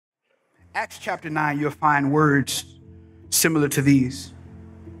Acts chapter 9, you'll find words similar to these.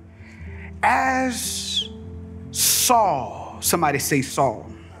 As Saul, somebody say Saul.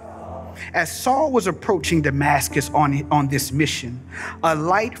 As Saul was approaching Damascus on this mission, a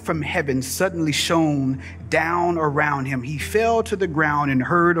light from heaven suddenly shone down around him. He fell to the ground and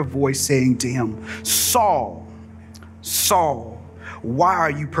heard a voice saying to him, Saul, Saul, why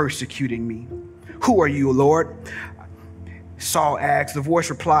are you persecuting me? Who are you, Lord? Saul asked. The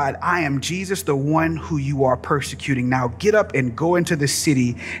voice replied, I am Jesus, the one who you are persecuting. Now get up and go into the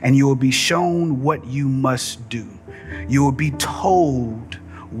city, and you will be shown what you must do. You will be told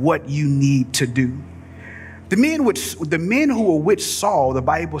what you need to do. The men who were with Saul, the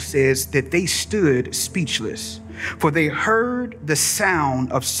Bible says that they stood speechless, for they heard the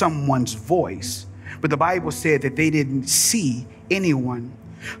sound of someone's voice, but the Bible said that they didn't see anyone.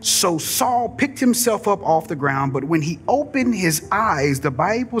 So Saul picked himself up off the ground, but when he opened his eyes, the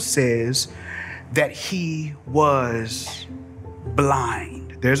Bible says that he was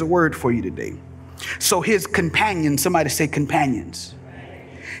blind. There's a word for you today. So his companions, somebody say companions.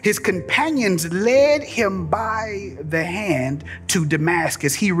 His companions led him by the hand to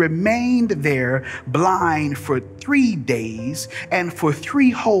Damascus. He remained there blind for 3 days, and for 3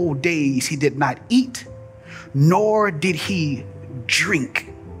 whole days he did not eat, nor did he drink.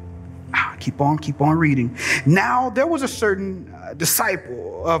 Keep on reading. Now there was a certain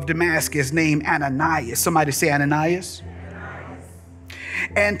disciple of Damascus named Ananias. Somebody say Ananias.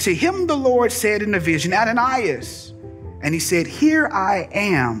 And to him the Lord said in a vision, Ananias. And he said, here I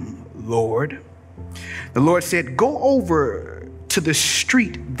am, Lord. The Lord said, go over to the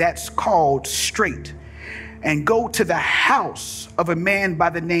street that's called Straight, and go to the house of a man by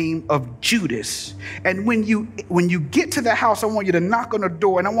the name of Judas. And when you get to the house, I want you to knock on the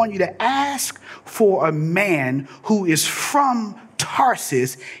door, and I want you to ask for a man who is from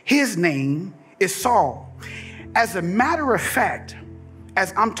Tarsus. His name is Saul. As a matter of fact,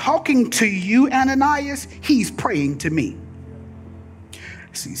 as I'm talking to you, Ananias, he's praying to me.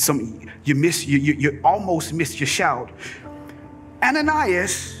 See, you almost missed your shout.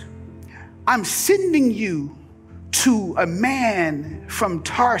 Ananias, I'm sending you to a man from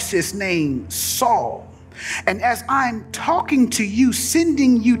Tarsus named Saul. And as I'm talking to you,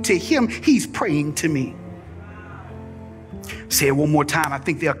 sending you to him, he's praying to me. Say it one more time. I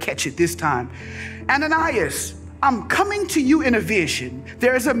think they'll catch it this time. Ananias, I'm coming to you in a vision.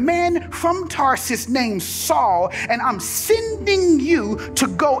 There's a man from Tarsus named Saul, and I'm sending you to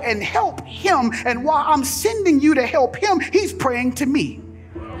go and help him. And while I'm sending you to help him, he's praying to me.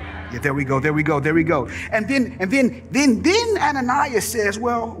 Yeah, there we go. And then Ananias says,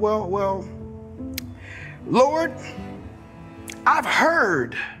 well, Lord, I've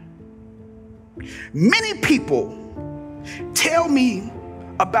heard many people tell me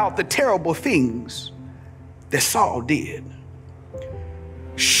about the terrible things that Saul did.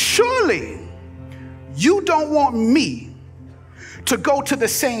 Surely you don't want me to go to the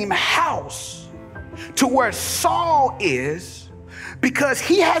same house to where Saul is, because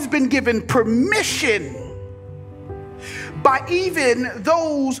he has been given permission by even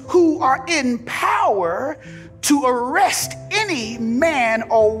those who are in power to arrest any man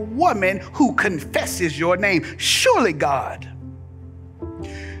or woman who confesses your name. Surely, God,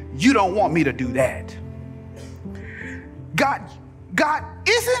 you don't want me to do that. God,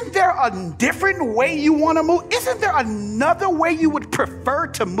 isn't there a different way you want to move? Isn't there another way you would prefer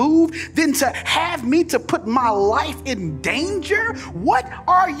to move than to have me to put my life in danger? What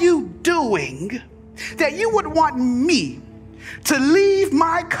are you doing that you would want me to leave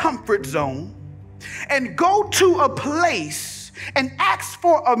my comfort zone and go to a place and ask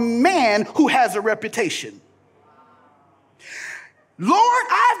for a man who has a reputation? Lord,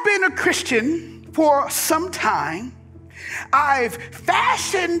 I've been a Christian for some time. I've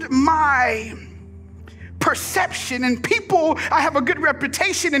fashioned my perception, and I have a good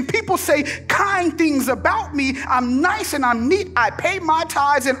reputation, and people say kind things about me. I'm nice and I'm neat. I pay my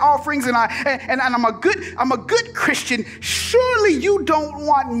tithes and offerings, and I'm a good Christian. Surely you don't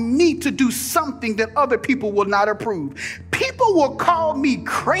want me to do something that other people will not approve. People will call me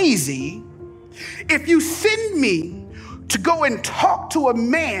crazy if you send me to go and talk to a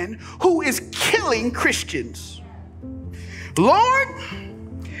man who is killing Christians. Lord,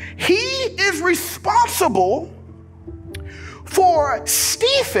 he is responsible for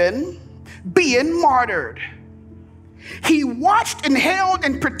Stephen being martyred. He watched and held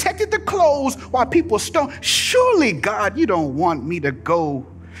and protected the clothes while people stoned. Surely, God, you don't want me to go.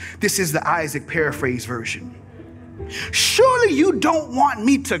 This is the Issac paraphrase version. Surely you don't want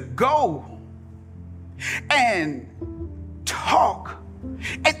me to go and talk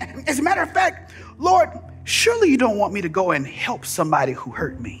And as a matter of fact, Lord, surely you don't want me to go and help somebody who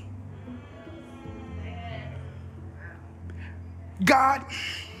hurt me. God,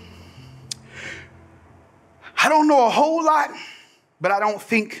 I don't know a whole lot, but I don't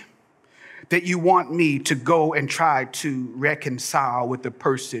think that you want me to go and try to reconcile with the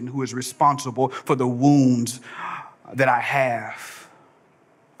person who is responsible for the wounds that I have.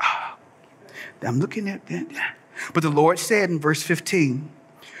 I'm looking at that. But the Lord said in verse 15,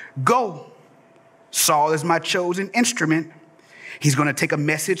 go, Saul is my chosen instrument. He's going to take a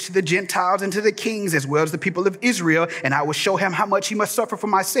message to the Gentiles and to the kings as well as the people of Israel, and I will show him how much he must suffer for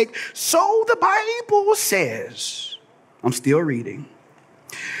my sake. So the Bible says, I'm still reading,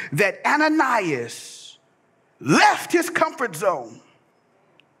 that Ananias left his comfort zone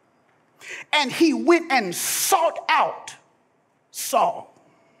and he went and sought out Saul.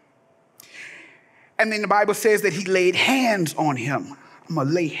 And then the Bible says that he laid hands on him. I'm going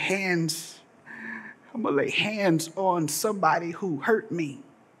to lay hands on somebody who hurt me.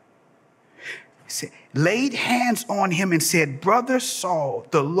 He said, laid hands on him and said, Brother Saul,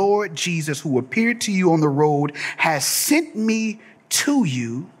 the Lord Jesus, who appeared to you on the road, has sent me to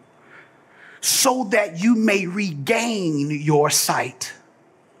you so that you may regain your sight.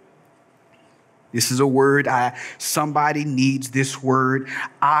 This is a word. Somebody needs this word.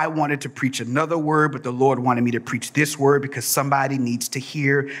 I wanted to preach another word, but the Lord wanted me to preach this word because somebody needs to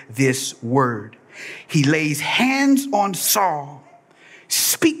hear this word. He lays hands on Saul,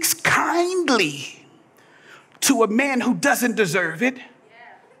 speaks kindly to a man who doesn't deserve it.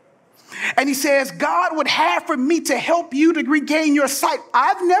 And he says, God would have for me to help you to regain your sight.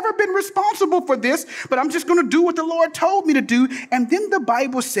 I've never been responsible for this, but I'm just going to do what the Lord told me to do. And then the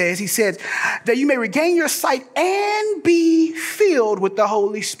Bible says, he says, that you may regain your sight and be filled with the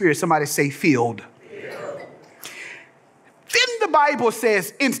Holy Spirit. Somebody say filled. Filled. Then the Bible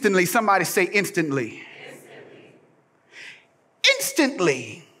says instantly. Somebody say instantly.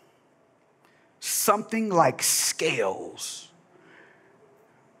 Instantly, something like scales,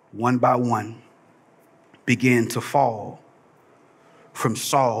 one by one, began to fall from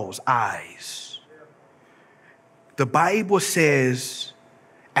Saul's eyes. The Bible says,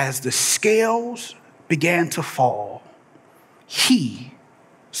 as the scales began to fall, he,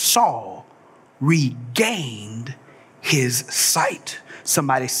 Saul, regained his sight.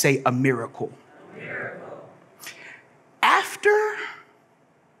 Somebody say a miracle. A miracle. After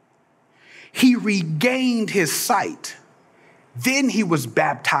he regained his sight, then he was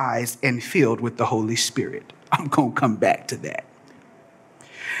baptized and filled with the Holy Spirit. I'm going to come back to that.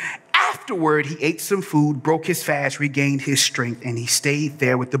 Afterward, he ate some food, broke his fast, regained his strength, and he stayed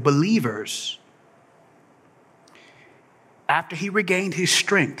there with the believers. After he regained his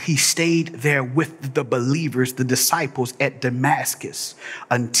strength, he stayed there with the believers, the disciples at Damascus,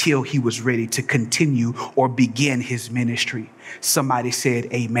 until he was ready to continue or begin his ministry. Somebody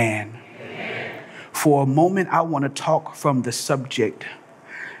said, amen. Amen. For a moment, I want to talk from the subject,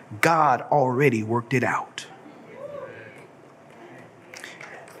 God already worked it out.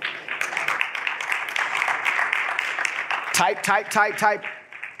 Type.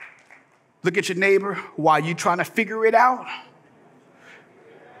 Look at your neighbor while you're trying to figure it out.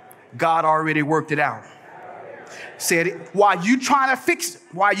 God already worked it out. Said it while you trying to fix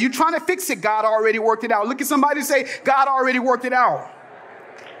it. God already worked it out. Look at somebody and say, God already worked it out.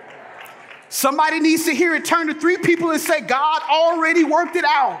 Somebody needs to hear it. Turn to three people and say, God already worked it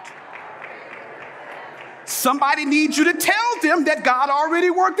out. Somebody needs you to tell them that God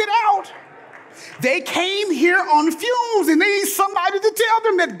already worked it out. They came here on fumes and they need somebody to tell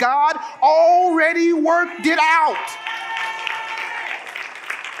them that God already worked it out.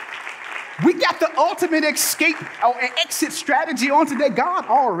 We got the ultimate escape or exit strategy on today. God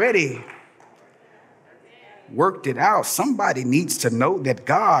already worked it out. Somebody needs to know that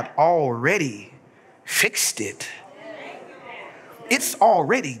God already fixed it. It's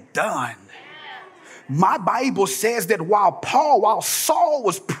already done. My Bible says that while Saul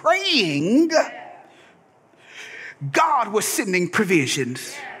was praying, God was sending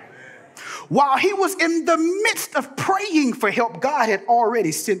provisions. While he was in the midst of praying for help, God had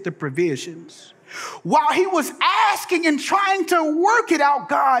already sent the provisions. While he was asking and trying to work it out,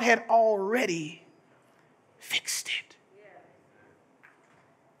 God had already fixed it.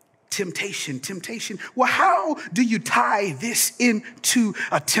 Temptation. Well, how do you tie this into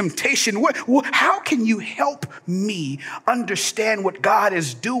a temptation? How can you help me understand what God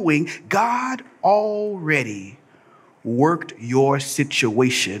is doing? God already worked your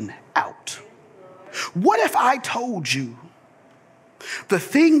situation out. What if I told you the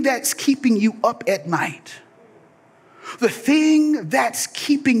thing that's keeping you up at night the thing that's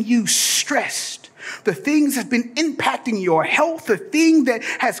keeping you stressed, the things that's been impacting your health, the thing that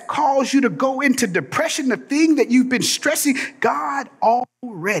has caused you to go into depression, the thing that you've been stressing, God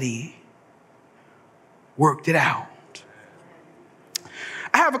already worked it out.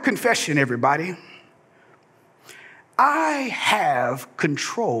 I have a confession, everybody. I have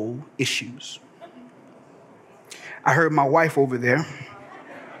control issues. I heard my wife over there.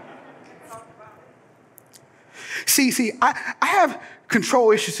 See, I have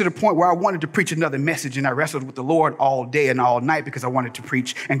control issues to the point where I wanted to preach another message, and I wrestled with the Lord all day and all night because I wanted to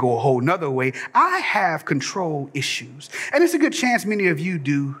preach and go a whole nother way. I have control issues, and it's a good chance many of you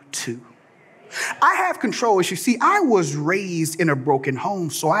do too. I have control issues. See, I was raised in a broken home,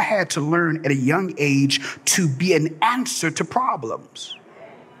 so I had to learn at a young age to be an answer to problems.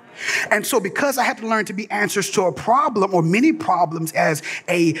 And so because I had to learn to be answers to a problem or many problems as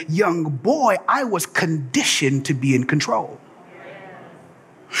a young boy, I was conditioned to be in control.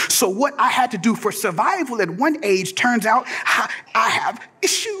 So what I had to do for survival at one age turns out I have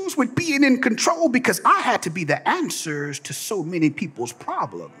issues with being in control because I had to be the answers to so many people's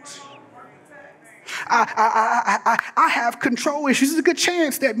problems. I have control issues. There's a good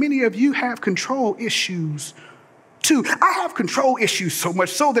chance that many of you have control issues too. I have control issues so much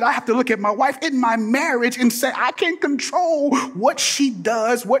so that I have to look at my wife in my marriage and say, I can't control what she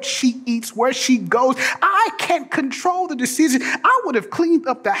does, what she eats, where she goes. I can't control the decision. I would have cleaned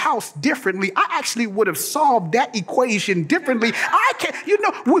up the house differently. I actually would have solved that equation differently. I can't,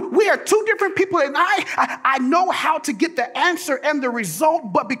 we are two different people, and I know how to get the answer and the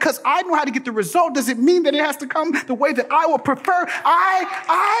result, but because I know how to get the result doesn't mean that it has to come the way that I would prefer.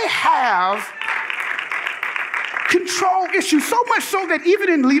 I have control issues, so much so that even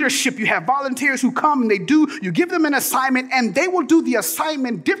in leadership, you have volunteers who come and you give them an assignment and they will do the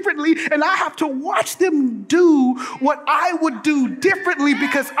assignment differently. And I have to watch them do what I would do differently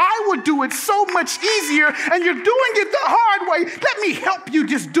because I would do it so much easier and you're doing it the hard way. Let me help you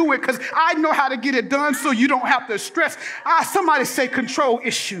just do it because I know how to get it done so you don't have to stress. Somebody say control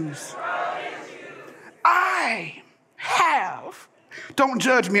issues. I have, don't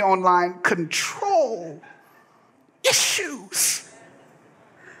judge me online, control issues.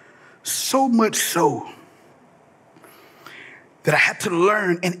 So much so that I had to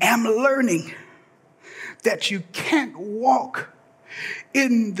learn and am learning that you can't walk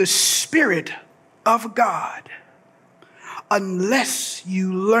in the Spirit of God unless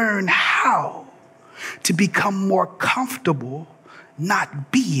you learn how to become more comfortable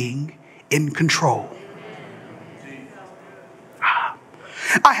not being in control.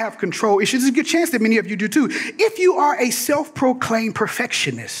 I have control issues. There's a good chance that many of you do too. If you are a self-proclaimed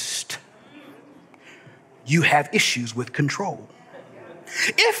perfectionist, you have issues with control.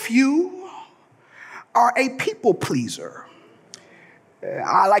 If you are a people pleaser,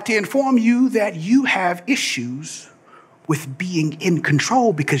 I like to inform you that you have issues with being in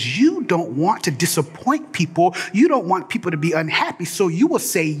control because you don't want to disappoint people. You don't want people to be unhappy. So you will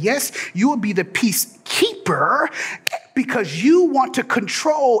say yes. You will be the peacekeeper because you want to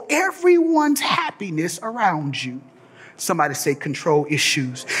control everyone's happiness around you. Somebody say control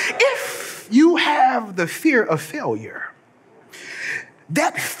issues. If you have the fear of failure,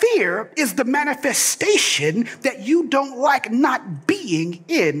 that fear is the manifestation that you don't like not being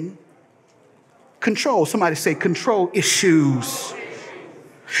in control. Somebody say control issues.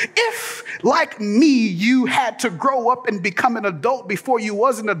 If, like me, you had to grow up and become an adult before you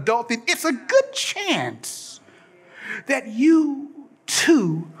was an adult, then it's a good chance that you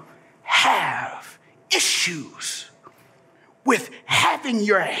too have issues with having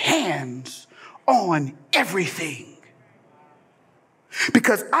your hands on everything.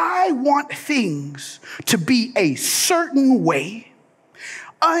 Because I want things to be a certain way,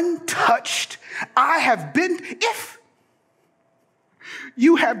 untouched. If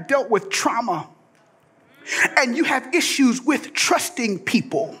you have dealt with trauma and you have issues with trusting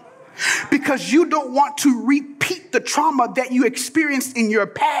people because you don't want to repeat the trauma that you experienced in your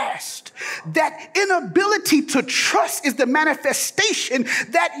past, that inability to trust is the manifestation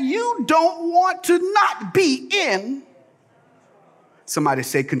that you don't want to not be in. Somebody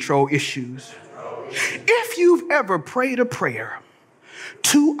say control issues. If you've ever prayed a prayer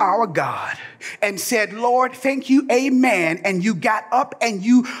to our God and said, Lord, thank you, amen, and you got up and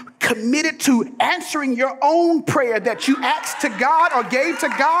you committed to answering your own prayer that you asked to God or gave to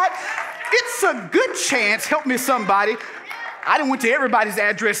God, it's a good chance, help me somebody, I done went to everybody's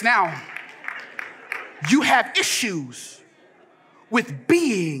address now. You have issues with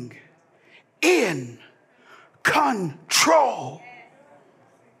being in control.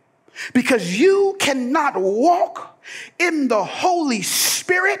 Because you cannot walk in the Holy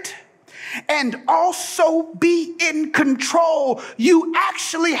Spirit and also be in control. You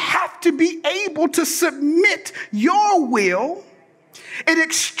actually have to be able to submit your will in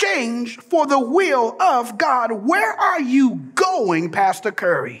exchange for the will of God. Where are you going, Pastor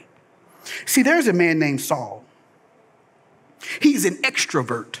Curry? See, there's a man named Saul. He's an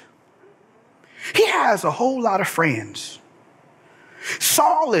extrovert. He has a whole lot of friends.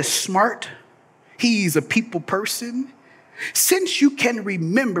 Saul is smart. He's a people person. Since you can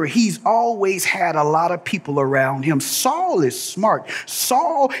remember, he's always had a lot of people around him. Saul is smart.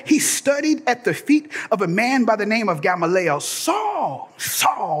 Saul, he studied at the feet of a man by the name of Gamaliel. Saul.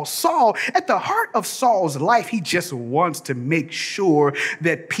 At the heart of Saul's life, he just wants to make sure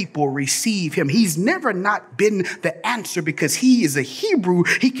that people receive him. He's never not been the answer because he is a Hebrew.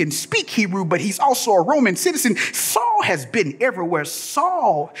 He can speak Hebrew, but he's also a Roman citizen. Saul has been everywhere.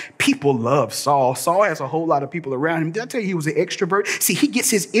 People love Saul. Saul has a whole lot of people around him. Did I tell you he was an extrovert? See, he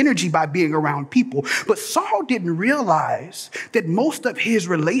gets his energy by being around people. But Saul didn't realize that most of his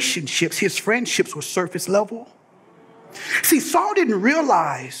relationships, his friendships were surface level. See, Saul didn't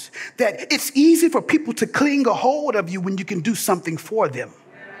realize that it's easy for people to cling a hold of you when you can do something for them.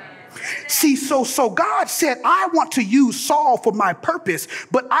 See, so God said, I want to use Saul for my purpose,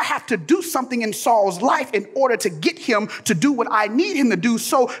 but I have to do something in Saul's life in order to get him to do what I need him to do.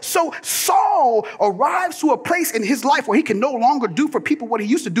 So Saul arrives to a place in his life where he can no longer do for people what he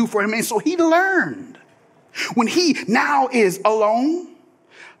used to do for him. And so he learned when he now is alone,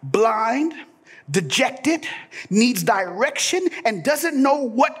 blind, dejected, needs direction, and doesn't know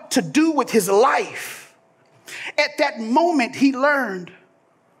what to do with his life. At that moment, he learned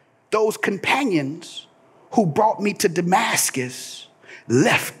those companions who brought me to Damascus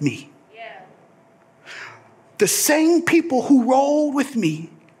left me. Yeah. The same people who rolled with me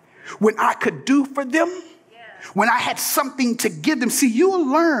when I could do for them, when I had something to give them. See, you'll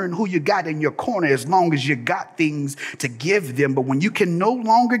learn who you got in your corner as long as you got things to give them. But when you can no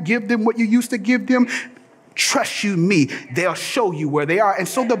longer give them what you used to give them, trust you me, they'll show you where they are. And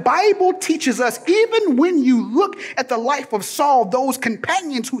so the Bible teaches us, even when you look at the life of Saul, those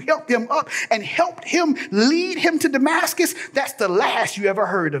companions who helped him up and helped him lead him to Damascus, that's the last you ever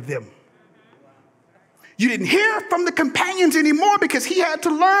heard of them. You didn't hear from the companions anymore because he had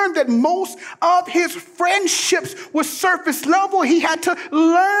to learn that most of his friendships were surface level. He had to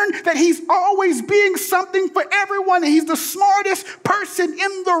learn that he's always being something for everyone. He's the smartest person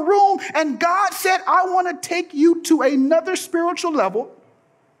in the room. And God said, I want to take you to another spiritual level.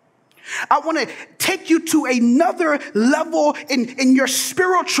 I want to take you to another level in your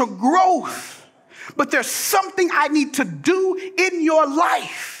spiritual growth. But there's something I need to do in your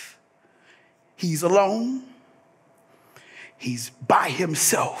life. He's alone, he's by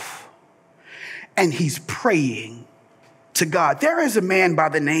himself, and he's praying to God. There is a man by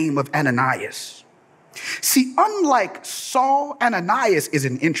the name of Ananias. See, unlike Saul, Ananias is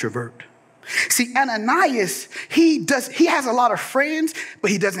an introvert. See, Ananias, he has a lot of friends, but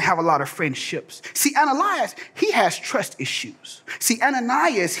he doesn't have a lot of friendships. See, Ananias, he has trust issues. See,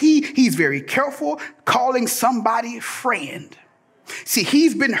 Ananias, he's very careful calling somebody friend. See,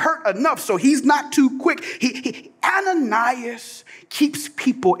 he's been hurt enough, so he's not too quick. Ananias keeps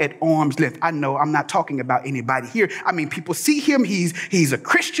people at arm's length. I know I'm not talking about anybody here. I mean, people see him. He's a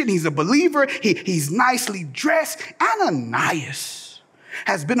Christian. He's a believer. He's nicely dressed. Ananias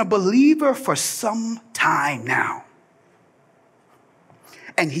has been a believer for some time now.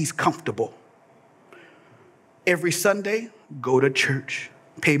 And he's comfortable. Every Sunday, go to church,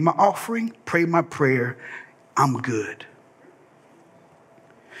 pay my offering, pray my prayer. I'm good.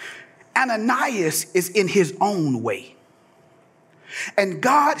 Ananias is in his own way. And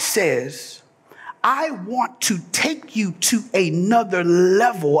God says, I want to take you to another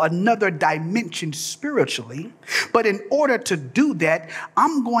level, another dimension spiritually. But in order to do that,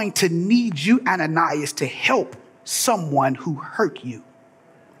 I'm going to need you, Ananias, to help someone who hurt you.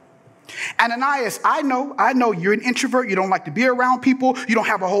 Ananias, I know you're an introvert. You don't like to be around people. You don't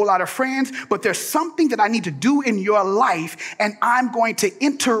have a whole lot of friends, but there's something that I need to do in your life, and I'm going to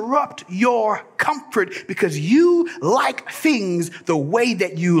interrupt your comfort because you like things the way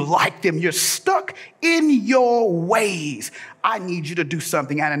that you like them. You're stuck in your ways. I need you to do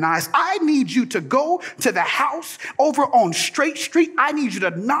something, Ananias. I need you to go to the house over on Straight Street. I need you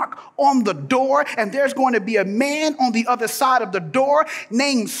to knock on the door, and there's going to be a man on the other side of the door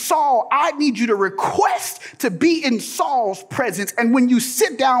named Saul. I need you to request to be in Saul's presence. And when you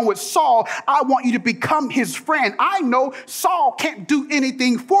sit down with Saul, I want you to become his friend. I know Saul can't do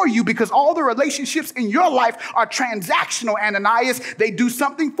anything for you because all the relationships in your life are transactional, Ananias. They do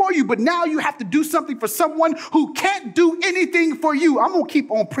something for you, but now you have to do something for someone who can't do anything for you. I'm going to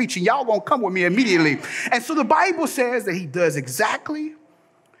keep on preaching. Y'all going to come with me immediately. And so the Bible says that he does exactly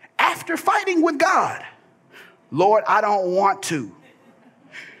after fighting with God. Lord, I don't want to.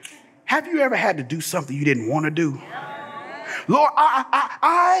 Have you ever had to do something you didn't want to do? Lord,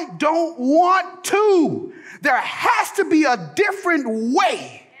 I don't want to. There has to be a different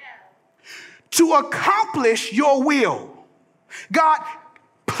way to accomplish your will. God,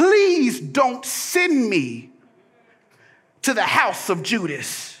 please don't send me to the house of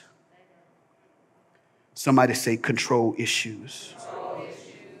Judas. Somebody say control issues.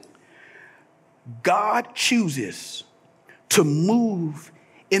 God chooses to move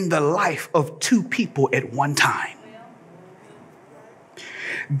in the life of two people at one time.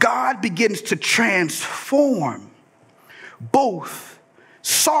 God begins to transform both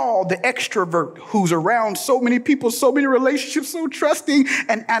Saul, the extrovert, who's around so many people, so many relationships, so trusting,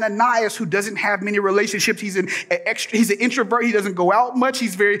 and Ananias, who doesn't have many relationships. He's an introvert. He doesn't go out much.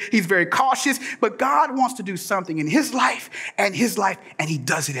 He's very cautious. But God wants to do something in his life, and he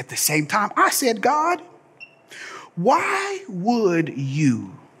does it at the same time. I said, God, why would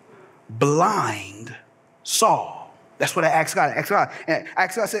you blind Saul? That's what I asked God. I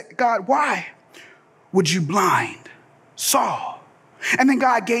said, God, why would you blind Saul? And then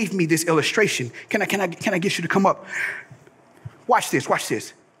God gave me this illustration. Can I get you to come up? Watch this.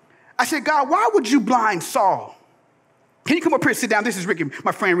 I said, God, why would you blind Saul? Can you come up here and sit down? This is Ricky,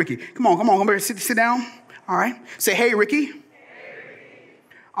 my friend Ricky. Come on, come here, sit down. All right. Say, hey, Ricky.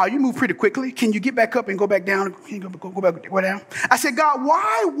 Oh, you move pretty quickly. Can you get back up and go back down? Can you go down? I said, God,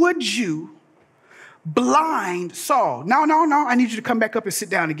 why would you blind Saul? No. I need you to come back up and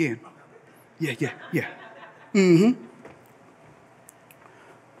sit down again. Yeah. Mm-hmm.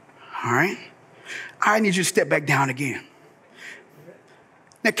 All right. I need you to step back down again.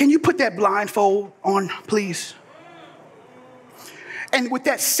 Now, can you put that blindfold on, please? And with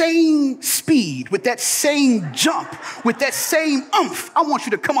that same speed, with that same jump, with that same oomph, I want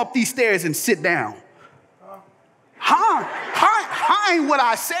you to come up these stairs and sit down. Hi, ain't what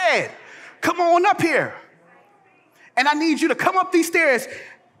I said. Come on up here. And I need you to come up these stairs.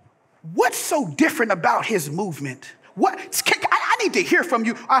 What's so different about his movement? I need to hear from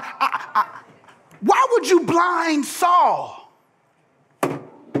you. Why would you blind Saul?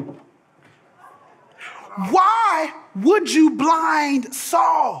 Why would you blind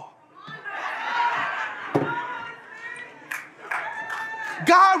Saul?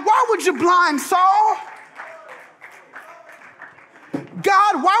 God, why would you blind Saul?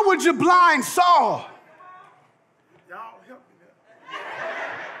 God, why would you blind Saul? Y'all help me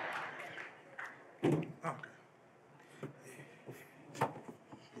there.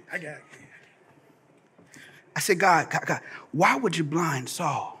 I got it. I said, God, why would you blind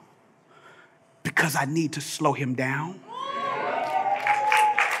Saul? Because I need to slow him down.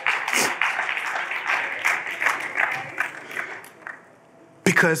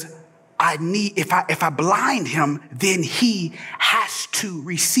 Because I need, if I blind him, then he has to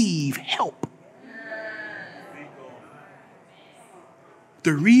receive help.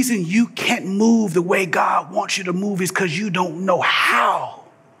 The reason you can't move the way God wants you to move is because you don't know how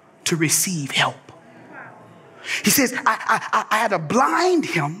to receive help. He says, I had to blind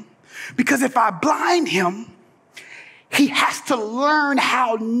him because if I blind him, he has to learn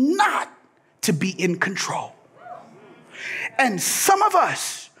how not to be in control. And some of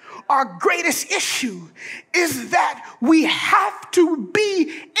us, our greatest issue is that we have to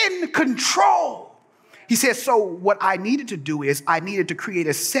be in control. He says, so what I needed to do is I needed to create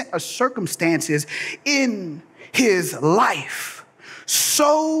a set of circumstances in his life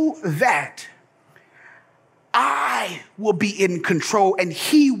so that I will be in control and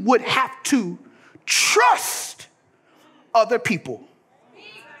he would have to trust other people.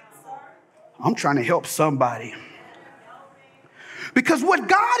 I'm trying to help somebody. Because what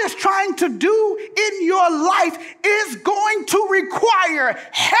God is trying to do in your life is going to require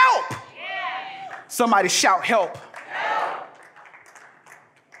help. Somebody shout help. Help.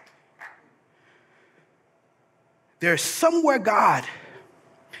 There's somewhere God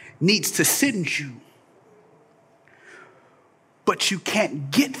needs to send you, but you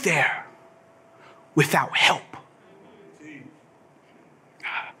can't get there without help.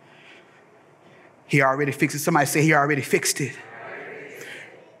 He already fixed it. Somebody say he already fixed it.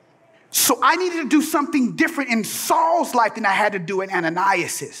 So I needed to do something different in Saul's life than I had to do in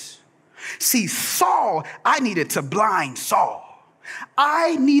Ananias's. See, Saul, I needed to blind Saul.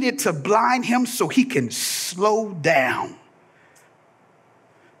 I needed to blind him so he can slow down.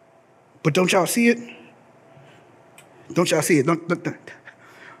 But don't y'all see it? Don't y'all see it?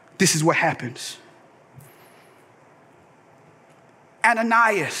 This is what happens.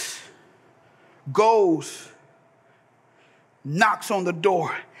 Ananias goes, knocks on the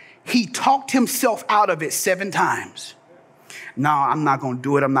door. He talked himself out of it 7 times. No, I'm not going to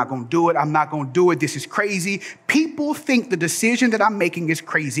do it. I'm not going to do it. I'm not going to do it. This is crazy. People think the decision that I'm making is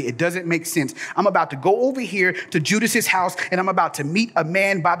crazy. It doesn't make sense. I'm about to go over here to Judas's house and I'm about to meet a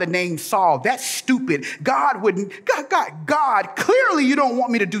man by the name Saul. That's stupid. God, clearly you don't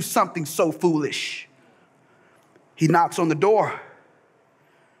want me to do something so foolish. He knocks on the door.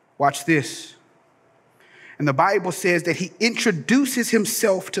 Watch this. And the Bible says that he introduces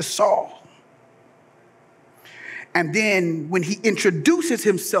himself to Saul. And then when he introduces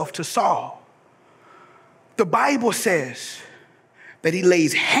himself to Saul, the Bible says that he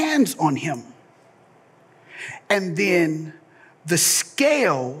lays hands on him. And then the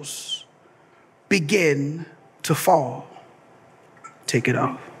scales begin to fall. Take it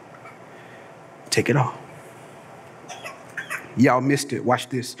off. Take it off. Y'all missed it. Watch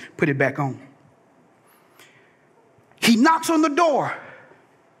this. Put it back on. He knocks on the door,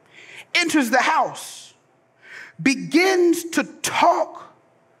 enters the house, begins to talk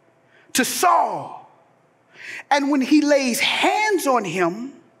to Saul. And when he lays hands on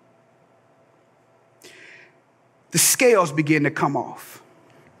him, the scales begin to come off.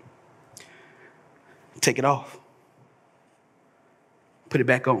 Take it off. Put it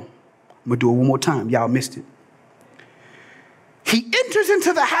back on. I'm going to do it one more time. Y'all missed it. He enters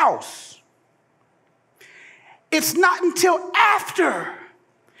into the house. It's not until after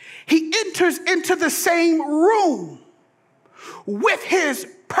he enters into the same room with his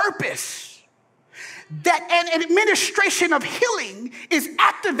purpose that an administration of healing is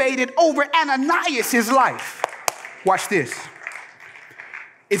activated over Ananias' life. Watch this.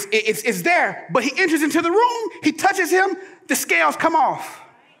 It's there, but he enters into the room, he touches him, the scales come off.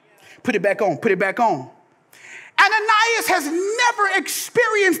 Put it back on, put it back on. Ananias has never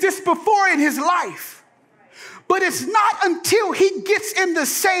experienced this before in his life. But it's not until he gets in the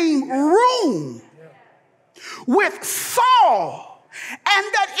same room with Saul and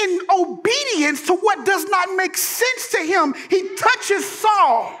that in obedience to what does not make sense to him, he touches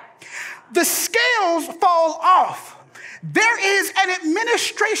Saul. The scales fall off. There is an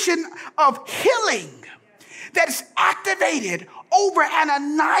administration of healing that's activated over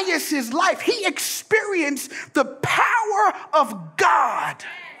Ananias' life. He experienced the power of God.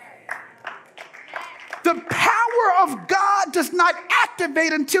 The power of God does not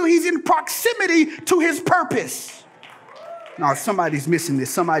activate until he's in proximity to his purpose. Now, somebody's missing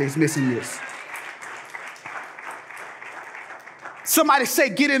this. Somebody's missing this. Somebody say,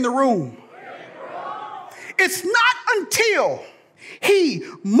 get in the room. It's not until he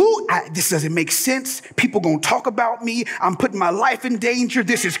moved. This doesn't make sense. People going to talk about me. I'm putting my life in danger.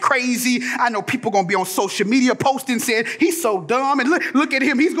 This is crazy. I know people going to be on social media posting saying he's so dumb. And look at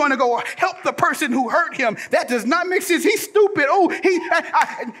him. He's going to go help the person who hurt him. That does not make sense. He's stupid. Oh, he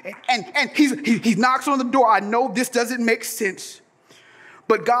knocks on the door. I know this doesn't make sense.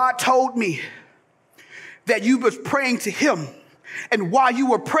 But God told me that you was praying to him. And while you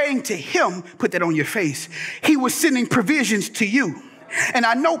were praying to him, put that on your face, he was sending provisions to you. And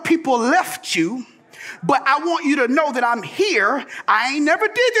I know people left you, but I want you to know that I'm here. I ain't never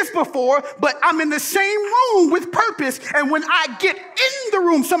did this before, but I'm in the same room with purpose. And when I get in the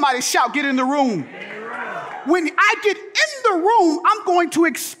room, somebody shout, get in the room. When I get in the room, I'm going to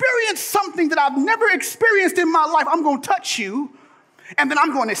experience something that I've never experienced in my life. I'm going to touch you, and then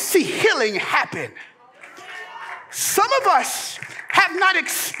I'm going to see healing happen. Some of us have not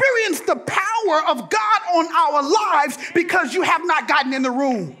experienced the power of God on our lives because you have not gotten in the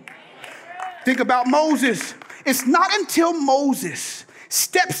room. Think about Moses. It's not until Moses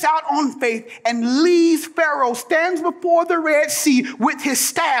steps out on faith and leaves Pharaoh, stands before the Red Sea with his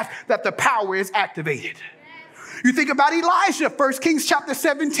staff, that the power is activated. You think about Elijah, 1 Kings chapter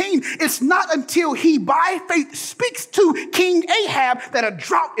 17. It's not until he, by faith, speaks to King Ahab that a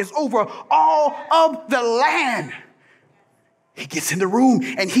drought is over all of the land. He gets in the room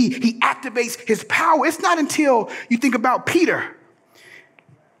and he activates his power. It's not until you think about Peter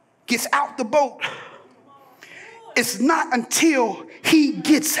gets out the boat. It's not until he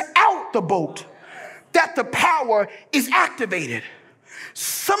gets out the boat that the power is activated.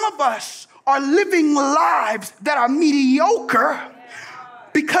 Some of us are living lives that are mediocre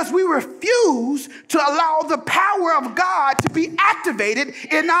because we refuse to allow the power of God to be activated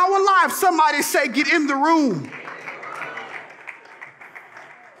in our lives. Somebody say, get in the room.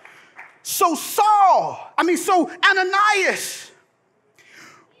 So Ananias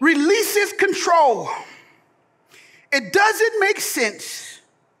releases control. It doesn't make sense,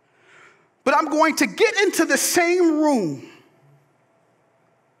 but I'm going to get into the same room.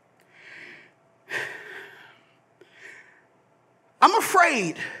 I'm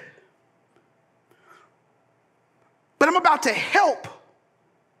afraid, but I'm about to help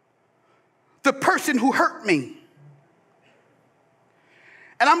the person who hurt me.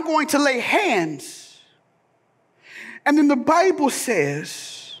 And I'm going to lay hands. And then the Bible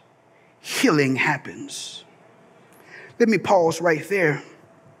says healing happens. Let me pause right there.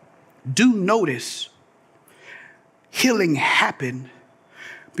 Do notice healing happened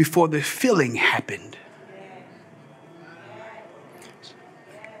before the feeling happened.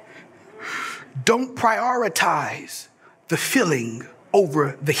 Don't prioritize the feeling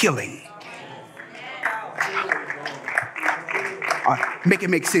over the healing. Make it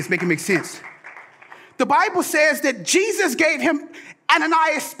make sense. Make it make sense. The Bible says that Jesus gave him,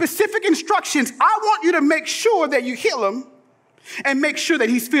 Ananias, specific instructions. I want you to make sure that you heal him and make sure that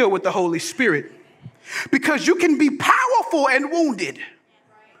he's filled with the Holy Spirit. Because you can be powerful and wounded.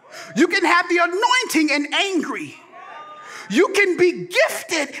 You can have the anointing and angry. You can be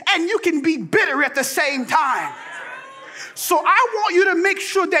gifted and you can be bitter at the same time. So I want you to make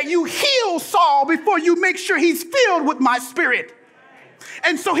sure that you heal Saul before you make sure he's filled with my spirit.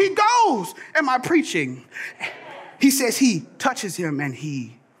 And so he goes. Am I preaching? He says he touches him and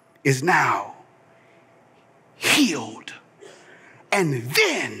he is now healed. And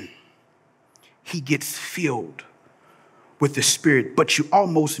then he gets filled with the Spirit. But you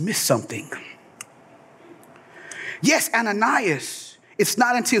almost missed something. Yes, Ananias, it's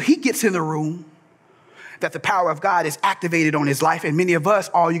not until he gets in the room that the power of God is activated on his life. And many of us,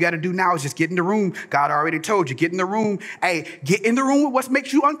 all you got to do now is just get in the room. God already told you, get in the room. Hey, get in the room with what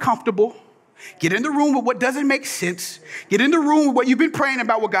makes you uncomfortable. Get in the room with what doesn't make sense. Get in the room with what you've been praying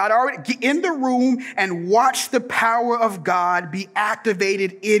about, what God already. Get in the room and watch the power of God be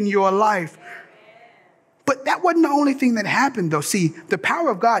activated in your life. But that wasn't the only thing that happened, though. See, the power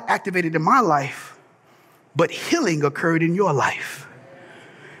of God activated in my life, but healing occurred in your life.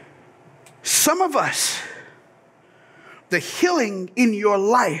 Some of us, the healing in your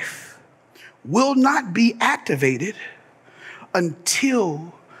life will not be activated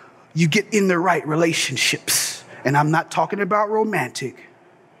until you get in the right relationships. And I'm not talking about romantic,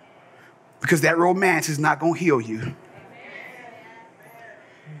 because that romance is not going to heal you.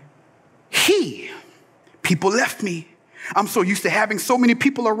 People left me. I'm so used to having so many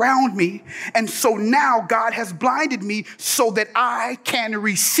people around me. And so now God has blinded me so that I can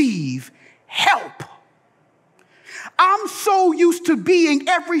receive help. I'm so used to being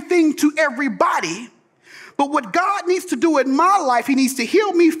everything to everybody. But what God needs to do in my life, he needs to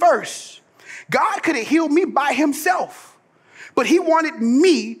heal me first. God could have healed me by himself. But he wanted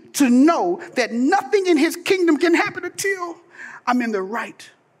me to know that nothing in his kingdom can happen until I'm in the right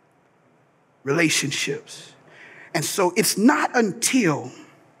relationships. And so it's not until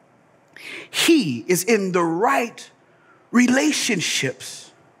he is in the right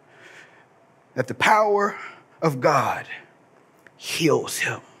relationships that the power of God heals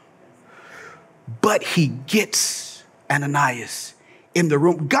him. But he gets Ananias in the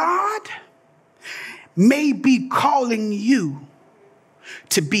room. God may be calling you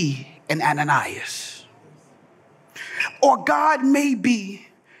to be an Ananias. Or God may be,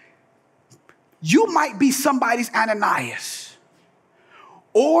 you might be somebody's Ananias.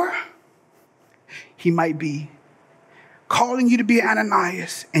 Or he might be calling you to be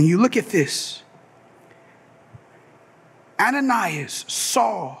Ananias. And you look at this. Ananias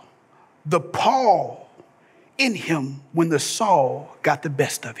saw the Paul in him when the Saul got the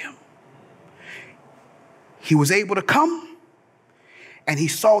best of him. He was able to come and he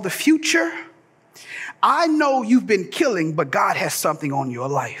saw the future. I know you've been killing, but God has something on your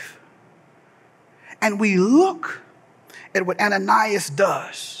life. And we look at what Ananias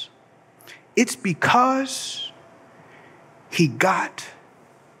does. It's because he got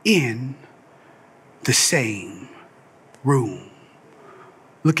in the same room.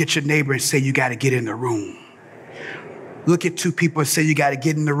 Look at your neighbor and say, you got to get in the room. Look at two people and say, you got to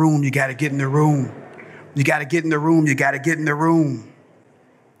get in the room. You got to get in the room. You got to get in the room. You got to get in the room.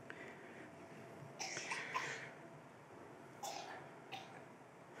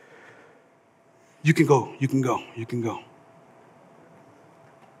 You can go. You can go. You can go.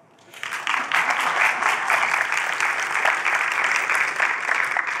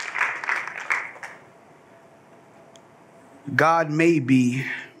 God may be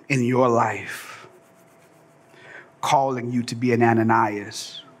in your life calling you to be an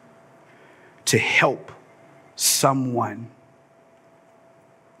Ananias, to help someone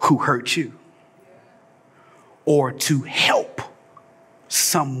who hurt you, or to help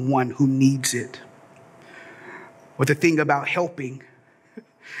someone who needs it. But the thing about helping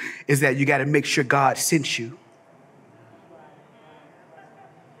is that you got to make sure God sent you.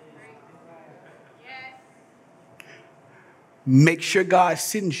 Make sure God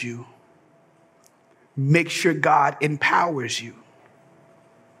sends you. Make sure God empowers you.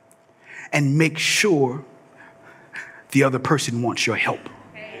 And make sure the other person wants your help.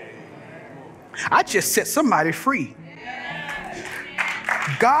 I just set somebody free.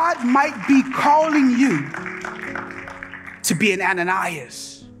 God might be calling you to be an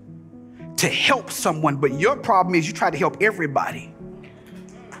Ananias, to help someone, but your problem is you try to help everybody.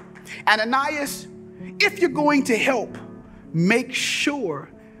 Ananias, if you're going to help, make sure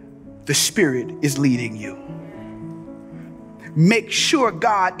the Spirit is leading you. Make sure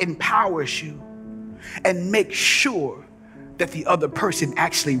God empowers you, and make sure that the other person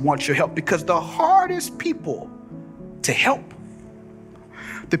actually wants your help, because the hardest people to help,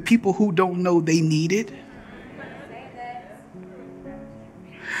 the people who don't know they need it,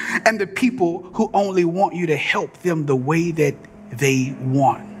 and the people who only want you to help them the way that they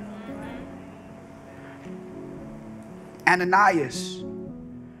want. Ananias,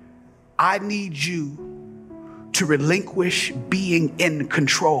 I need you to relinquish being in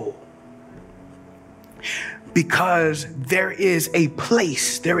control, because there is a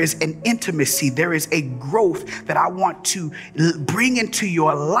place, there is an intimacy, there is a growth that I want to bring into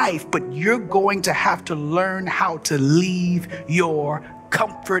your life, but you're going to have to learn how to leave your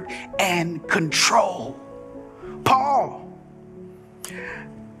comfort and control. Paul,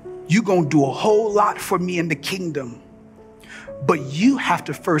 you're going to do a whole lot for me in the kingdom, but you have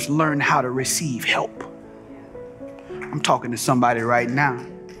to first learn how to receive help. I'm talking to somebody right now.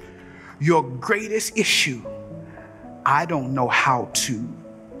 Your greatest issue, I don't know how to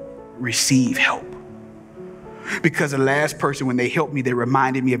receive help. Because the last person, when they helped me, they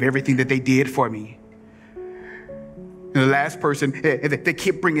reminded me of everything that they did for me. And the last person, they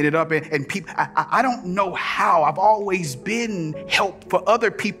keep bringing it up, and people, I don't know how. I've always been help for other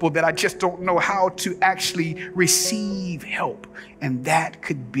people, that I just don't know how to actually receive help. And that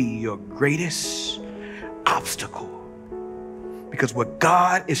could be your greatest obstacle. Because what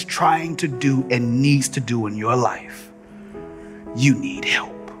God is trying to do and needs to do in your life, you need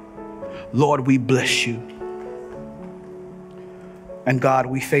help. Lord, we bless you. And God,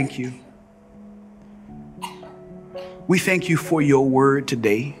 we thank you. We thank you for your word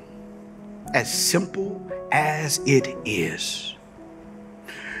today, as simple as it is.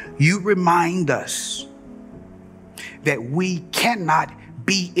 You remind us that we cannot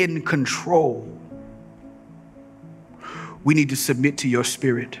be in control. We need to submit to your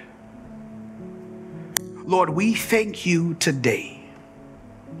Spirit. Lord, we thank you today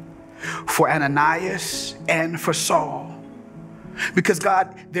for Ananias and for Saul. Because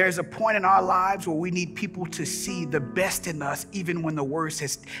God, there's a point in our lives where we need people to see the best in us, even when the worst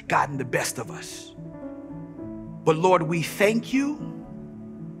has gotten the best of us. But Lord, we thank you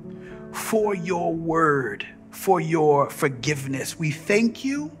for your word, for your forgiveness. We thank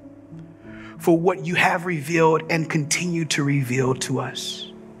you for what you have revealed and continue to reveal to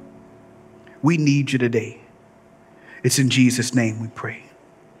us. We need you today. It's in Jesus' name we pray.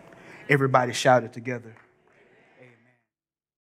 Everybody shout it together.